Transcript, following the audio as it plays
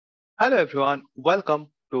Hello everyone, welcome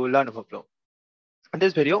to Learn Overflow. In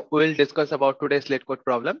this video, we will discuss about today's LeetCode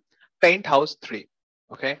problem, Paint House 3.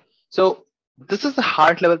 Okay, so this is a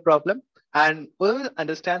hard level problem and we will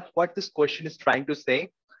understand what this question is trying to say,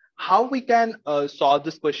 how we can solve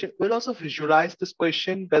this question. We'll also visualize this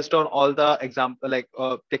question based on all the example, like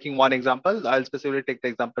taking one example. I'll specifically take the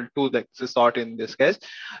example 2 that's the sort in this case.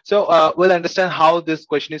 So we'll understand how this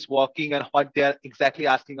question is working and what they are exactly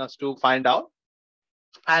asking us to find out.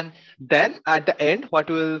 And then at the end, what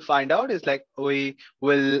we'll find out is like we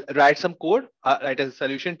will write some code, write a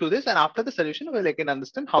solution to this. And after the solution, we'll again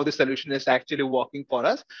understand how the solution is actually working for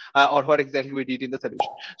us or what exactly we did in the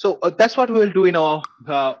solution. So that's what we'll do in our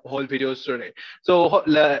whole videos today. So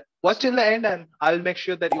watch till the end and I'll make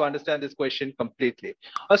sure that you understand this question completely.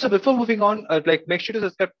 Also, before moving on, like make sure to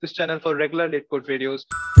subscribe to this channel for regular LeetCode videos.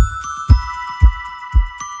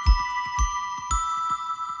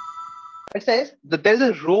 It says that there's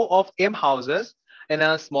a row of M houses in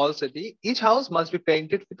a small city. Each house must be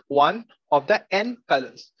painted with one of the N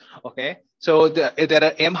colors. Okay, so there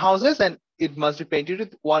are M houses and it must be painted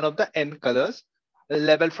with one of the N colors,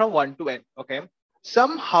 leveled from 1 to N. Okay,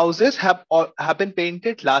 some houses have been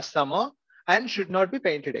painted last summer and should not be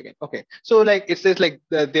painted again. Okay, so like it says like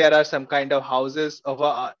there are some kind of houses of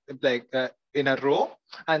in a row,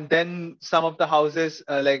 and then some of the houses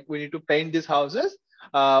like we need to paint these houses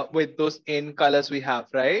with those N colors we have,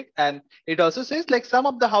 right? And it also says like some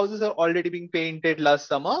of the houses are already being painted last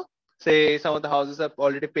summer. Say some of the houses are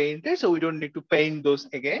already painted, so we don't need to paint those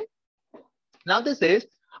again. Now this is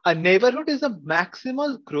a neighborhood is a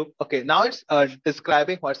maximal group. Okay, now it's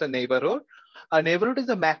describing what's a neighborhood. A neighborhood is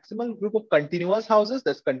a maximal group of continuous houses.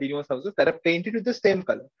 That's continuous houses that are painted with the same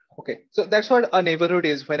color. Okay, so that's what a neighborhood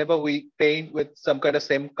is. Whenever we paint with some kind of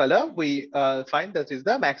same color, we find that is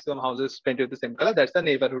the maximum houses painted with the same color. That's the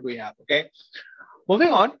neighborhood we have. Okay, moving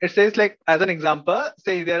on, it says like as an example,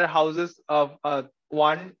 say there are houses of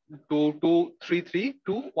 1, 2, 2, 3, 3,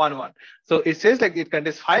 2, 1, 1. So it says like it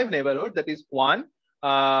contains 5 neighborhoods. That is 1,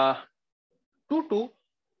 2, 2,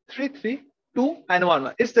 3, 3, 2, and 1,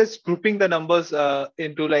 1. It's just grouping the numbers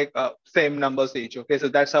into like same numbers each. Okay, so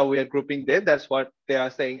that's how we are grouping there. That's what they are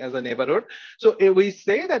saying as a neighborhood. So if we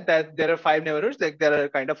say that there are 5 neighborhoods, like there are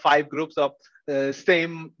kind of 5 groups of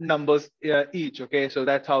same numbers each. Okay, so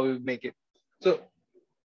that's how we make it. So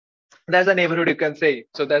that's a neighborhood you can say.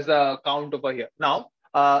 So that's the count over here. Now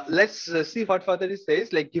let's see what further it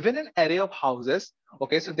says. Like given an array of houses.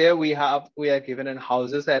 Okay, so there we are given an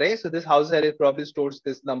houses array. So this house array probably stores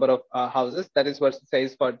this number of houses. That is what it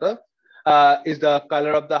says for the is the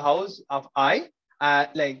color of the house of I.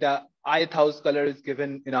 Like the ith house color is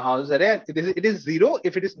given in a house array. It is 0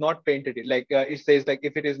 if it is not painted. Like it says like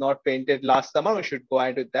if it is not painted last summer, we should go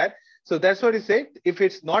ahead with that. So that's what it said. If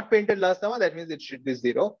it's not painted last summer, that means it should be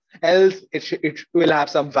 0. Else it will have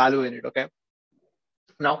some value in it. Okay.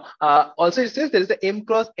 Now, also it says there is the M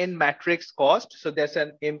cross N matrix cost. So there's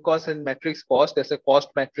an M cross N matrix cost. There's a cost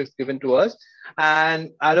matrix given to us.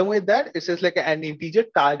 And along with that, it says like an integer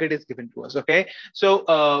target is given to us. Okay.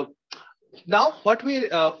 So now what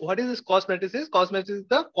is this cost matrix is? Cost matrix is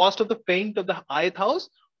the cost of the paint of the ith house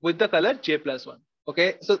with the color J+1.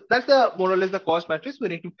 Okay. So that's the more or less the cost matrix. We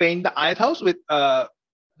need to paint the ith house with the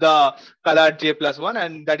color J+1,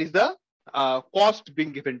 and that is the cost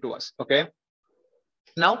being given to us. Okay.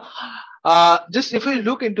 Now, just if we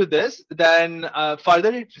look into this, then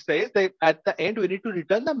further it says that at the end, we need to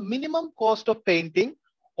return the minimum cost of painting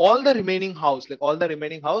all the remaining house, like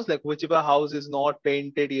whichever house is not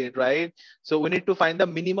painted yet, right? So we need to find the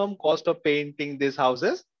minimum cost of painting these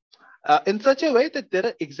houses in such a way that there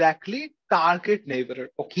are exactly target neighborhood.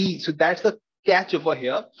 Okay, so that's the catch over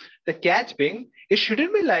here. The catch being, it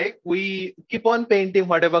shouldn't be like we keep on painting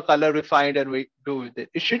whatever color we find and we do with it.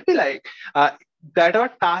 It should be like that our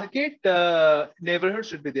target neighborhood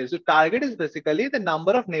should be there. So target is basically the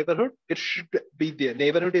number of neighborhood it should be there.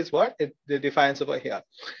 Neighborhood is what it defines over here.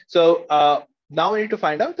 So now we need to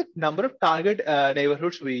find out the number of target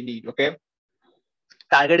neighborhoods we need. Okay,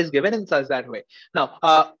 target is given in such that way. Now,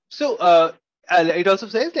 it also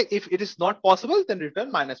says like if it is not possible, then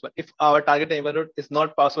return -1. If our target neighborhood is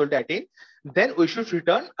not possible to attain, then we should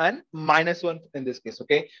return an -1 in this case.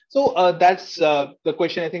 Okay, so that's the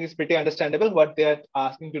question. I think is pretty understandable what they are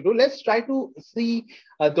asking to do. Let's try to see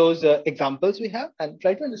those examples we have and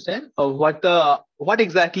try to understand what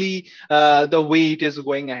exactly the way it is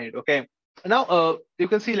going ahead. Okay, now you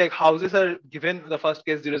can see like houses are given. The first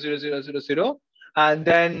case 0, 0, 0, 0, 0, and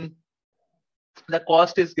then the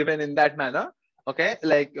cost is given in that manner. Okay,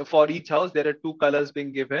 like for each house there are 2 colors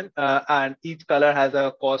being given and each color has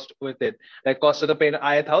a cost with it. Like cost of the paint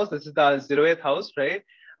ith house, this is the 0th house, right?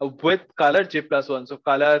 with color j plus 1. So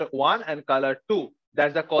color 1 and color 2.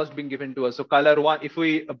 That's the cost being given to us. So color 1, if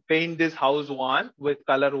we paint this house 1 with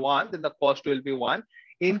color 1, then the cost will be 1.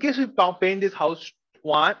 In case we paint this house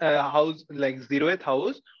 1, house like 0th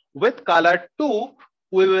house with color 2,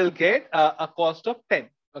 we will get a cost of 10.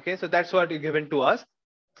 Okay, so that's what is given to us.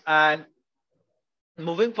 And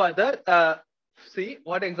moving further, see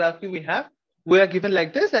what exactly we have. We are given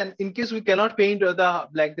like this, and in case we cannot paint the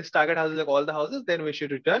like this target houses, like all the houses, then we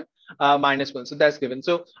should return -1. So that's given.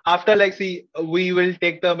 So after like, see, we will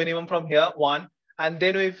take the minimum from here 1, and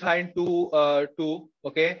then we find 2.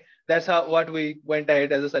 Okay, that's how what we went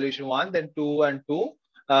ahead as a solution 1, then 2 and 2.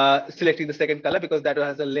 Selecting the second color because that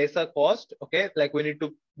has a lesser cost. Okay, like we need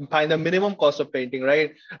to find the minimum cost of painting,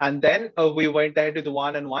 right? And then we went ahead with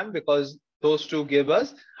 1 and 1 because those two give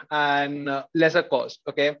us and lesser cost.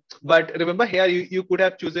 Okay, but remember here you could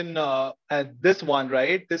have chosen this one,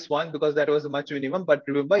 right? This one, because that was a much minimum. But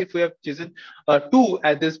remember, if we have chosen 2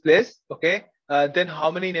 at this place, okay, then how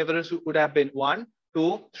many neighbors would have been? 1,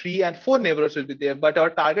 2, 3, and 4 neighbors will be there. But our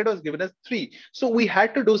target was given as 3, so we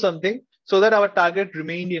had to do something so that our target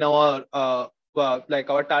remained in our like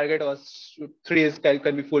our target was 3 is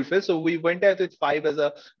can be fulfilled. So we went ahead with 5 as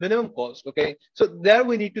a minimum cost. Okay, so there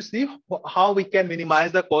we need to see how we can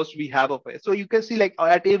minimize the cost we have of it. So you can see like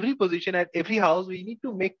at every position, at every house, we need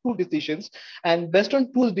to make 2 decisions, and based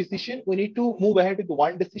on 2 decision, we need to move ahead with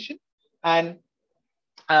 1 decision. And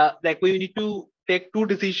like we need to take 2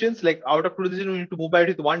 decisions, like out of 2 decisions, we need to move ahead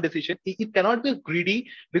with 1 decision. It cannot be greedy,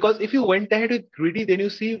 because if you went ahead with greedy, then you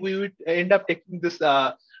see we would end up taking this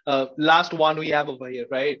last one we have over here,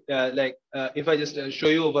 right? If I just show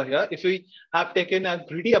you over here, if we have taken a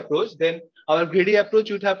greedy approach, then our greedy approach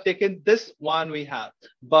would have taken this one we have,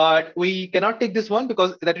 but we cannot take this one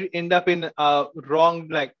because that will end up in wrong,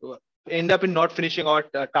 like end up in not finishing our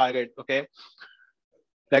target. Okay,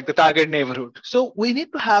 like the target neighborhood. So we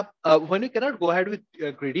need to have, when we cannot go ahead with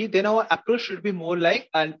greedy, then our approach should be more like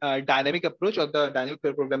a dynamic approach, or the dynamic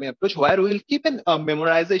pair programming approach, where we'll keep an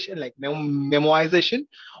memorization, like memoization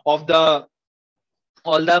of the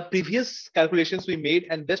all the previous calculations we made,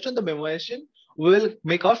 and based on the memoization, we will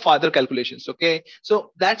make our further calculations. Okay,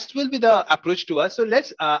 so that will be the approach to us. So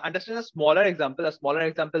let's understand a smaller example. A smaller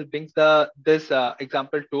example brings this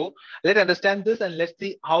example too. Let's understand this and let's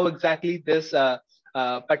see how exactly this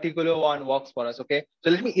particular one works for us. Okay, so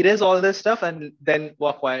let me erase all this stuff and then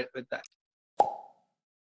work with that.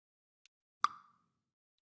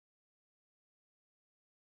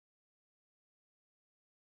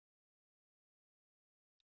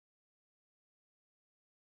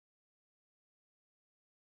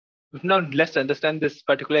 Now let's understand this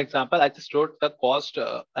particular example. I just wrote the cost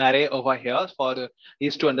array over here for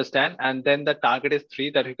each to understand, and then the target is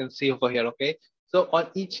 3 that you can see over here. Okay, so on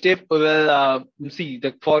each step we will see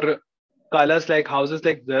that for colors like houses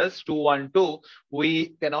like this 2, 1, 2,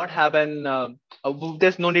 we cannot have an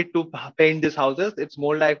there's no need to paint these houses. It's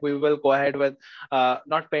more like we will go ahead with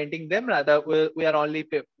not painting them, rather we are only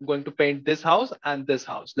going to paint this house and this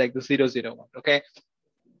house, like the 0, 0, 1. Okay,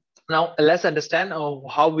 now let's understand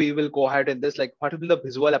how we will go ahead in this, like what will be the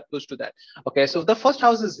visual approach to that. Okay, so the first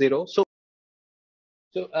house is 0. So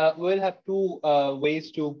we'll have 2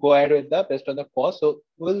 ways to go ahead with the based on the cost. So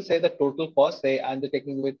we'll say the total cost, say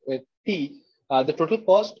undertaking with T, the total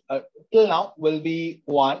cost till now will be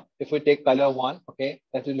 1. If we take color 1, okay,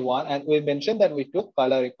 that will be 1. And we mentioned that we took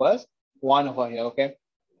color equals 1 over here. Okay,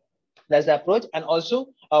 that's the approach. And also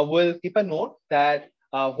we'll keep a note that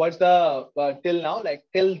what's the till now, like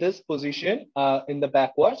till this position in the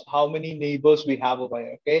backwards, how many neighbors we have over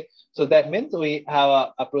here. Okay, so that means we have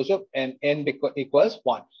a approach of n equals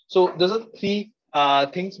 1. So those are 3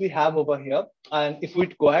 things we have over here. And if we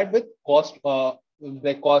go ahead with cost,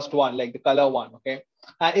 like cost 1, like the color 1. Okay,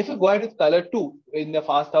 and if we go ahead with color 2 in the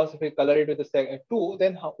first house, if we color it with the second 2,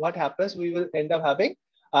 then what happens? We will end up having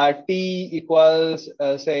T equals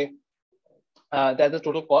say that's the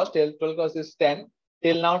total cost. Total cost is 10.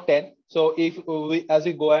 Till now 10. So if we, as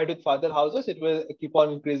we go ahead with further houses, it will keep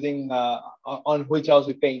on increasing on which house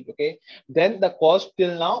we paint. Okay, then the cost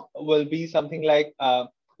till now will be something like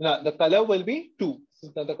no, the color will be 2. This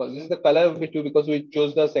is not the color. This is the color will be 2 because we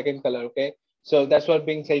chose the second color. Okay, so that's what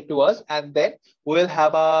being said to us. And then we'll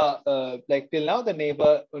have a like till now the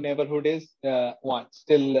neighborhood is 1.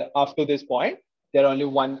 Still up to this point, there are only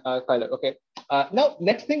 1 color. Okay, now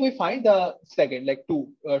next thing we find the second, like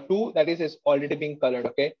 2 that is already being colored.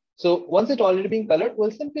 Okay, so once it's already being colored,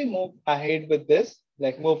 we'll simply move ahead with this,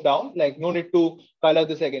 like move down, like no need to color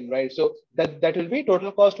this again, right? So that will be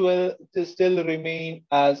total cost will still remain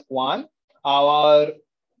as 1. Our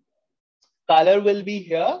color will be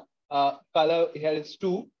here color here is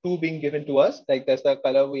 2 being given to us, like that's the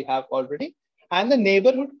color we have already. And the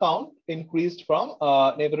neighborhood count increased from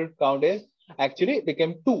neighborhood count is actually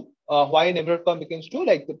became 2. Why neighborhood count becomes 2?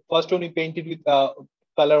 Like the first one we painted with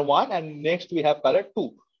color 1, and next we have color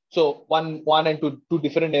 2. So one and two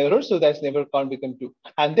different neighborhoods. So that's neighborhood count become 2.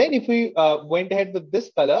 And then if we went ahead with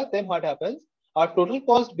this color, then what happens? Our total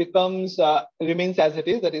cost becomes remains as it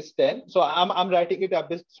is, that is 10. So I'm writing it a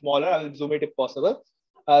bit smaller. I will zoom it if possible.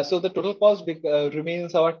 So the total cost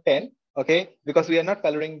remains our 10, okay, because we are not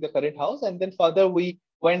coloring the current house. And then further we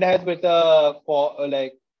went ahead with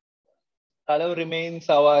like color remains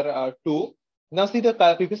our 2. Now see, the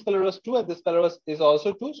previous color was 2 and this color is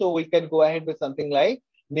also 2. So we can go ahead with something like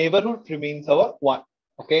neighborhood remains our 1.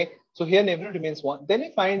 Okay, so here neighborhood remains 1. Then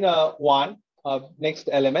we find 1 next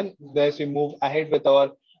element. As we move ahead with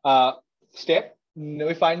our step,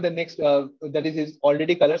 we find the next that is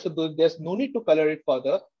already colored, so there's no need to color it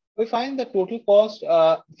further. We find the total cost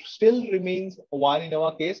still remains 1 in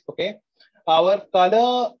our case. Okay, our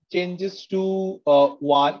color changes to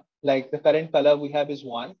 1, like the current color we have is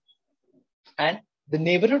 1, and the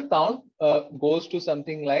neighborhood count goes to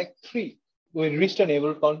something like 3. We reached a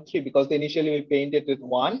neighborhood count 3 because initially we painted with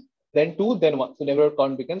 1, then 2, then 1, so neighborhood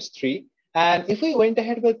count becomes 3. And if we went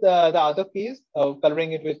ahead with the other case,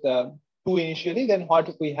 coloring it with 2 initially, then what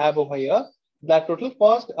we have over here, the total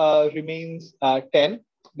cost remains 10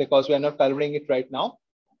 because we are not coloring it right now.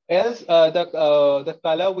 Else, the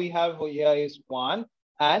color we have here is 1,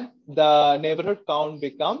 and the neighborhood count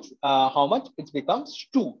becomes how much? It becomes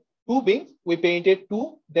 2. 2 being we painted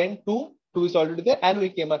 2, then 2 is already there, and we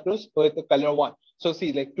came across with the color 1. So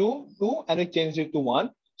see, like 2, and we changed it to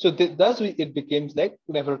 1. So thus it becomes like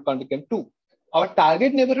neighborhood count became 2. Our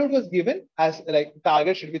target neighborhood was given as like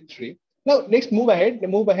target should be 3. Now next move ahead,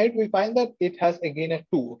 we find that it has again a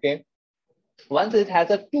 2. Okay, once it has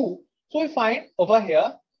a 2, so we find over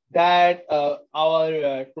here that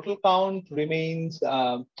our total count remains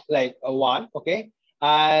like a 1. Okay,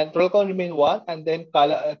 and total count remains 1, and then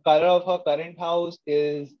color of our current house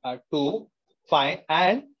is 2. Fine,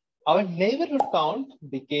 and our neighborhood count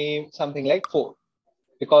became something like 4.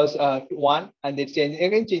 Because 1 and it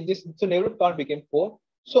changes, so neighborhood count became 4.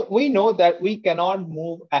 So we know that we cannot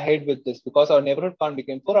move ahead with this because our neighborhood count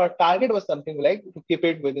became 4. Our target was something like to keep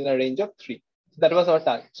it within a range of 3. That was our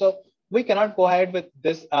target. So we cannot go ahead with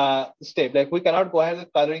this step. Like we cannot go ahead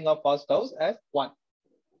with coloring our first house as 1.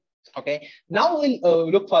 Okay, now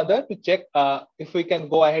we'll look further to check if we can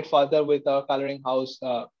go ahead further with our coloring house,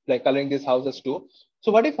 like coloring this house as 2.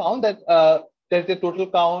 So what we found that that the total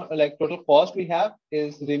count, like total cost we have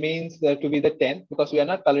remains to be the 10 because we are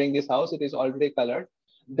not coloring this house, it is already colored.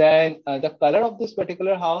 Then the color of this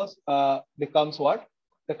particular house becomes what?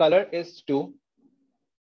 The color is 2.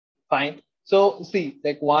 Fine. So see,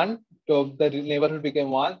 like 1, so the neighborhood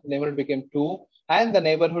became 1, neighborhood became 2, and the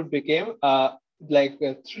neighborhood became like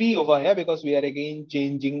 3 over here because we are again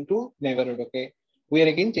changing to neighborhood. Okay, we are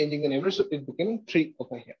again changing the neighborhood, so it became 3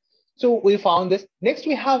 over here. So we found this. Next,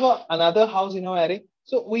 we have another house in our array.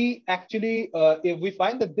 So we actually, if we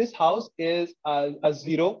find that this house is a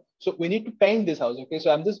 0, so we need to paint this house. Okay, so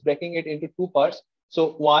I'm just breaking it into 2 parts.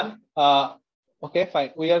 So 1, okay, fine.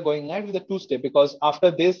 We are going ahead with the 2 step because after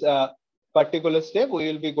this particular step,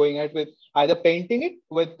 we will be going ahead with either painting it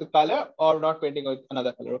with the color or not painting with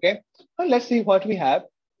another color. Okay, so let's see what we have.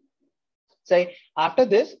 Say after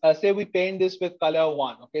this, say we paint this with color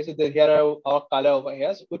 1. Okay, so here are our color over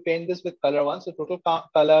here. So we paint this with color 1. So total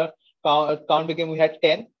color count became, we had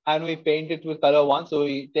 10, and we paint it with color 1. So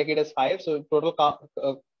we take it as 5. So total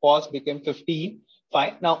cost became 15.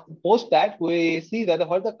 Fine. Now post that, we see that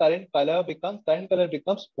what the current color becomes. Current color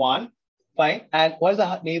becomes 1. Fine. And what is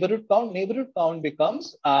the neighborhood count? Neighborhood count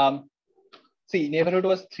becomes see, neighborhood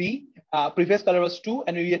was 3, previous color was 2,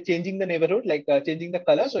 and we are changing the neighborhood, like changing the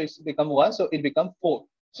color, so it's become 1, so it becomes 4.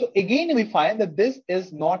 So again, we find that this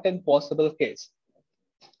is not an possible case.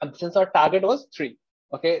 And since our target was 3,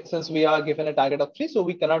 okay, since we are given a target of 3, so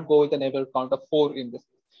we cannot go with a neighborhood count of 4 in this.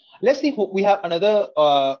 Let's see, we have another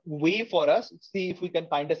way for us, see if we can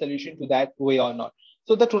find a solution to that way or not.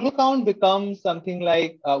 So the total count becomes something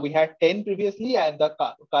like we had 10 previously, and the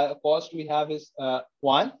cost we have is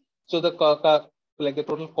 1. So the like the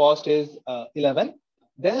total cost is 11.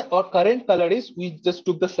 Then our current color is, we just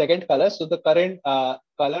took the second color. So the current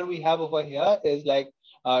color we have over here is like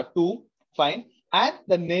 2. Fine. And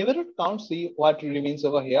the neighborhood count, see what remains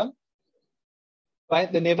over here.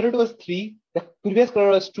 Fine. The neighborhood was 3. The previous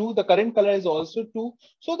color was 2. The current color is also 2.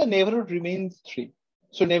 So the neighborhood remains 3.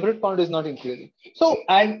 So neighborhood count is not increasing. So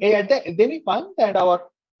and then we find that our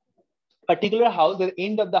particular house, the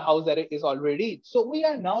end of the house array is already reached. So we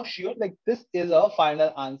are now sure like this is a final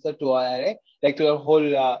answer to our array, like to our whole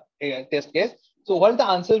test case. So what is the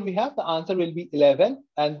answer we have? The answer will be 11,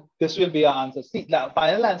 and this will be our answer. See, the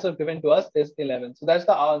final answer given to us is 11. So that's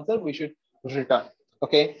the answer we should return.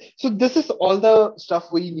 Okay, so this is all the stuff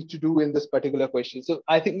we need to do in this particular question. So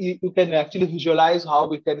I think you can actually visualize how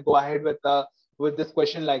we can go ahead with this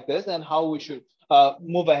question like this, and how we should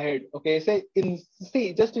move ahead. Okay, say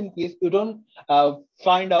just in case you don't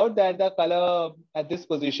find out that the color at this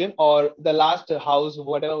position or the last house,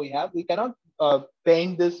 whatever we have, we cannot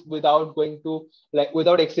paint this without going to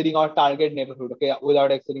without exceeding our target neighborhood. Okay,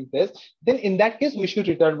 without exceeding this, then in that case we should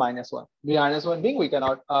return -1. The -1 being we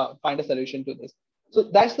cannot find a solution to this. So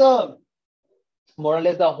that's the more or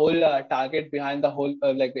less the whole target behind the whole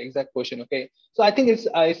like the exact question. Okay, so I think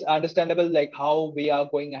it's understandable like how we are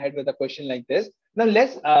going ahead with a question like this. Now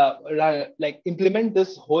let's like implement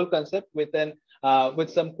this whole concept with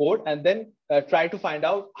some code, and then try to find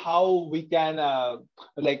out how we can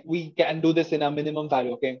we can do this in a minimum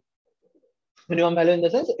value. Okay, minimum value in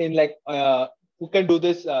the sense in who can do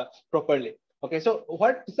this properly. Okay, so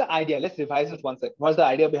what is the idea? Let's revise it one second. What's the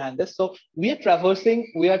idea behind this? So we are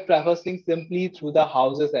traversing simply through the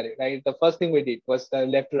houses array, right? The first thing we did was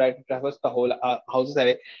left to right to traverse the whole houses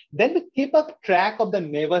array. Then we keep a track of the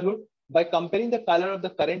neighborhood by comparing the color of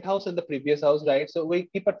the current house and the previous house, right? So we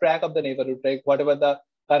keep a track of the neighborhood, right? Whatever the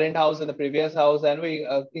current house and the previous house, and we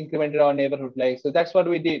incremented our neighborhood, like so. That's what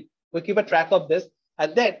we did. We keep a track of this.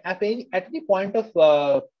 And then at any point of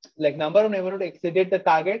number of neighborhood exceeded the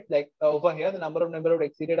target, over here, the number of neighborhood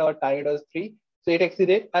exceeded our target was 3. So it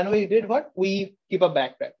exceeded, and we did what? We keep a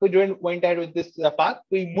backtrack. We went ahead with this path,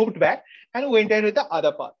 we moved back, and went ahead with the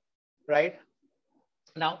other path, right?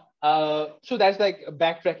 Now, so that's like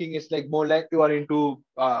backtracking is like more like you are into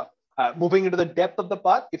moving into the depth of the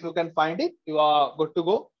path. If you can find it, you are good to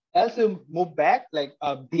go. Else you move back like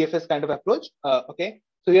a DFS kind of approach. Okay.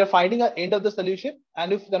 So you're finding an end of the solution,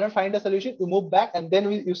 and if you cannot find a solution, you move back, and then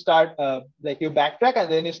you start you backtrack,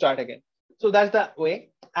 and then you start again. So that's the way.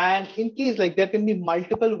 And in case there can be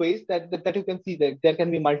multiple ways that you can see that there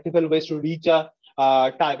can be multiple ways to reach a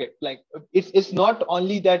target. Like it's not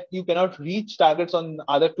only that you cannot reach targets on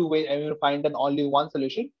other two ways and you find an only one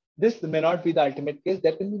solution. This may not be the ultimate case.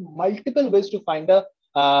 There can be multiple ways to find a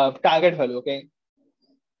target value. Okay.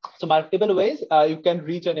 So multiple ways you can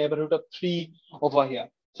reach a neighborhood of 3 over here.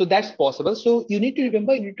 So that's possible. So you need to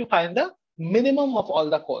remember, you need to find the minimum of all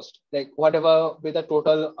the cost, like whatever with the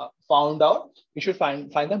total found out, you should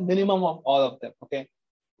find the minimum of all of them. Okay.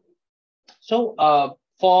 So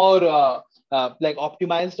for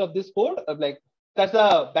optimized of this code, that's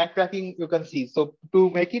a backtracking you can see. So to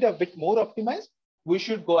make it a bit more optimized, we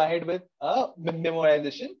should go ahead with a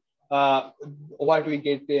memorization. What we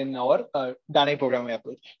get in our dynamic programming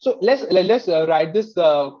approach. So let's write this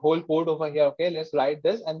whole code over here. Okay, let's write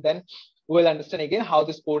this, and then we'll understand again how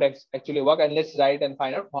this code actually works, and let's write and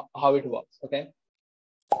find out how it works. Okay.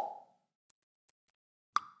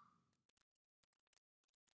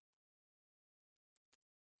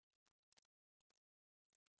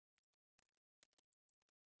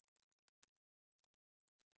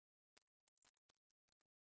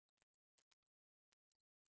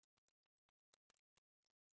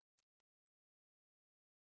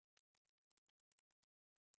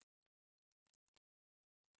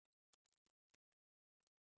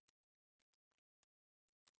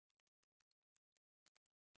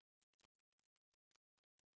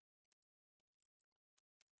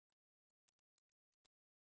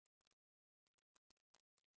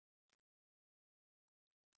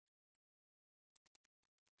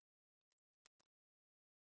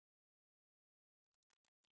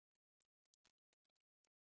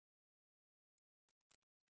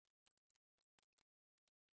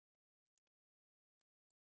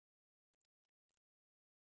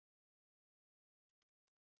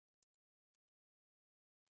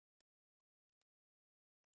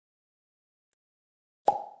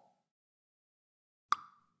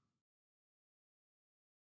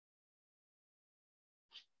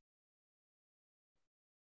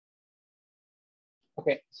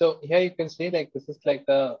 Okay, so here you can see this is like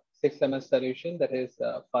the 6ms solution that is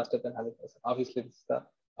faster than 100%. Obviously, this is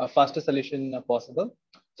the fastest solution possible.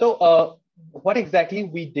 So what exactly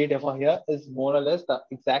we did over here is more or less the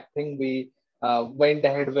exact thing we went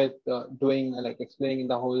ahead with doing, explaining in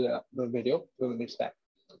the whole video 2 minutes back.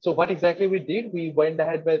 So what exactly we did, we went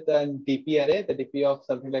ahead with a DP array, the DP of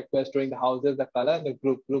something like we're storing the houses, the color, and the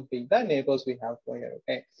group being the neighbors we have for here.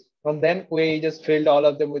 Okay. From then we just filled all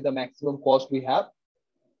of them with the maximum cost we have.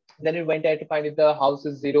 Then we went ahead to find if the house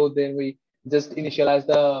is 0, then we just initialize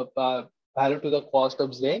the value to the cost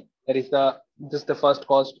of Z. That is just the first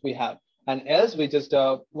cost we have. And else we just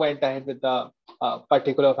went ahead with the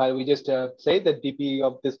particular value. We just say the DP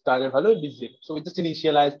of this target value will be 0. So we just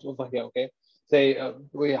initialized over here. Okay. Say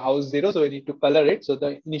we house 0, so we need to color it. So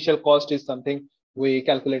the initial cost is something we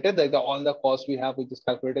calculated. Like all the costs we have, we just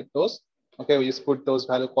calculated those. Okay, we just put those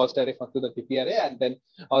value cost array onto the DP array, and then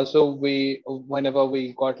also whenever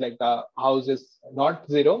we got like the house is not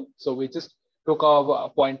 0, so we just took our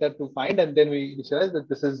pointer to find, and then we initialize that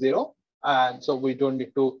this is 0, and so we don't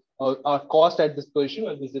need to our cost at this position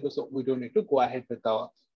will be 0, so we don't need to go ahead with our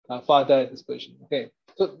further at this position. Okay,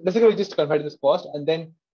 so basically we just converted this cost, and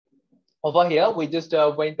then over here we just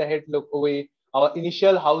went ahead. Look, our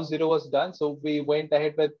initial house 0 was done, so we went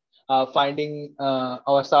ahead with finding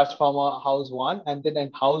our search from our house 1, and then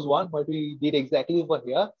in house 1, what we did exactly over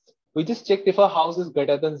here, we just checked if our house is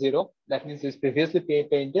greater than 0. That means it's previously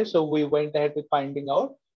painted. So we went ahead with finding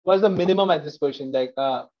out what's the minimum at this position, like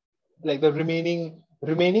the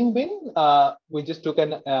remaining bin. We just took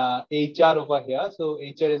an HR over here. So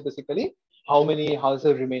HR is basically how many houses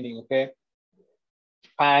are remaining. Okay,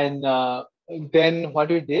 and then what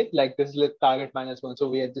we did, like this is like target -1, so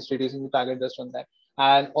we are just reducing the target just on that.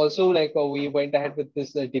 And also like we went ahead with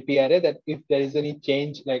this DP array that if there is any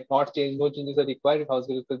change, like no changes are required if house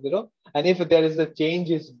 0 is 0, and if there is a change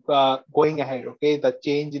is going ahead, okay, the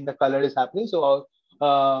change in the color is happening, so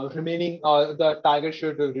remaining the target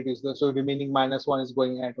should reduce. So remaining -1 is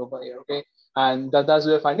going ahead over here. Okay, and that's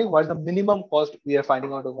we are finding what is the minimum cost we are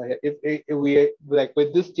finding out over here. If we like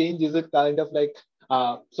with this change, is it kind of like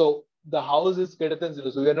so the house is greater than 0,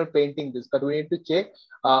 so we are not painting this, but we need to check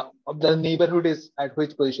the neighborhood is at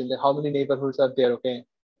which position, like how many neighborhoods are there. Okay,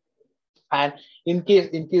 and in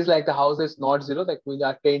case like the house is not 0, like we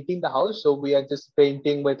are painting the house, so we are just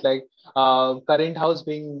painting with like current house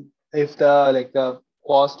being, if the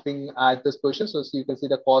cost being at this position, so you can see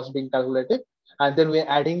the cost being calculated, and then we're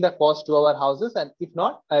adding the cost to our houses, and if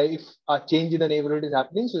not, if a change in the neighborhood is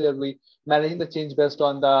happening, so that we managing the change based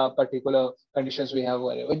on the particular conditions we have.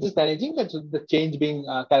 We're just managing the change being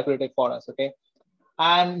calculated for us. Okay,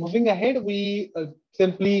 and moving ahead, we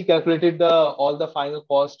simply calculated all the final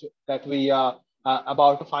cost that we are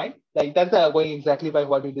about to find. Like that's going exactly by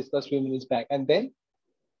what we discussed a few minutes back, and then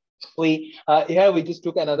we here we just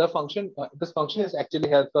took another function. This function is actually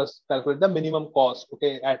helps us calculate the minimum cost,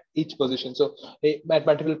 okay, at each position. So at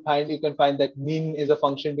multiple point you can find that min is a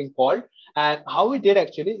function being called, and how we did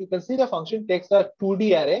actually, you can see the function takes a 2D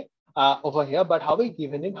array over here, but how we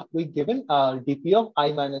given it, we given dp of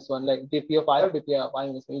I-1, like dp of I or dp of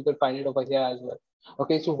I-1. You can find it over here as well.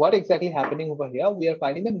 Okay, so what exactly happening over here, we are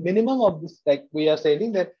finding the minimum of this, like we are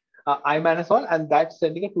saying that I-1, and that's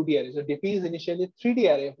sending a 2D array. So DP is initially a 3D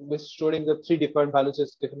array, which is storing the 3 different values at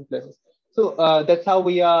different places. So that's how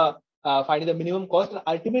we are finding the minimum cost. And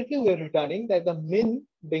ultimately, we are returning that the min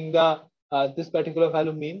being the this particular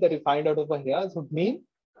value mean that we find out over here. So mean,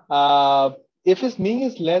 if its mean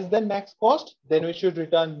is less than max cost, then we should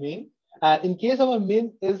return mean. In case our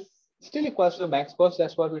mean is still equals to the max cost,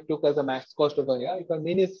 that's what we took as a max cost over here. If our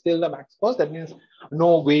mean is still the max cost, that means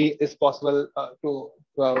no way is possible to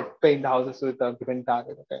paint houses with a given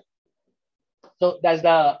target. Okay, so that's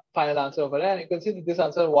the final answer over there, and you can see that this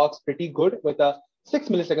answer works pretty good with a 6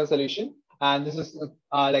 millisecond solution, and this is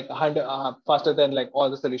like 100 faster than like all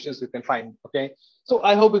the solutions you can find. Okay, so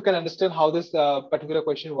I hope you can understand how this particular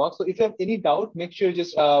question works. So if you have any doubt, make sure you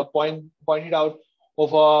just point it out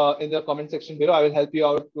over in the comment section below. I will help you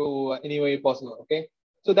out to any way possible. Okay,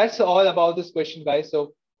 so that's all about this question, guys.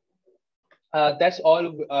 So that's all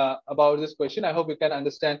about this question. I hope you can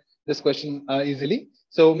understand this question easily.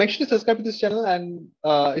 So make sure to subscribe to this channel, and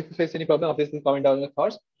if you face any problem, obviously comment down your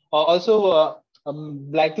thoughts. Also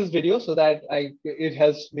like this video so that it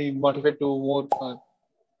helps me motivate to more.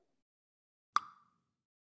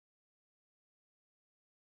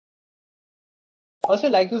 Also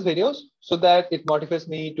like these videos so that it motivates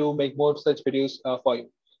me to make more such videos for you.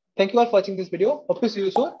 Thank you all for watching this video. Hope to see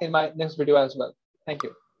you soon in my next video as well. Thank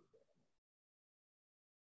you.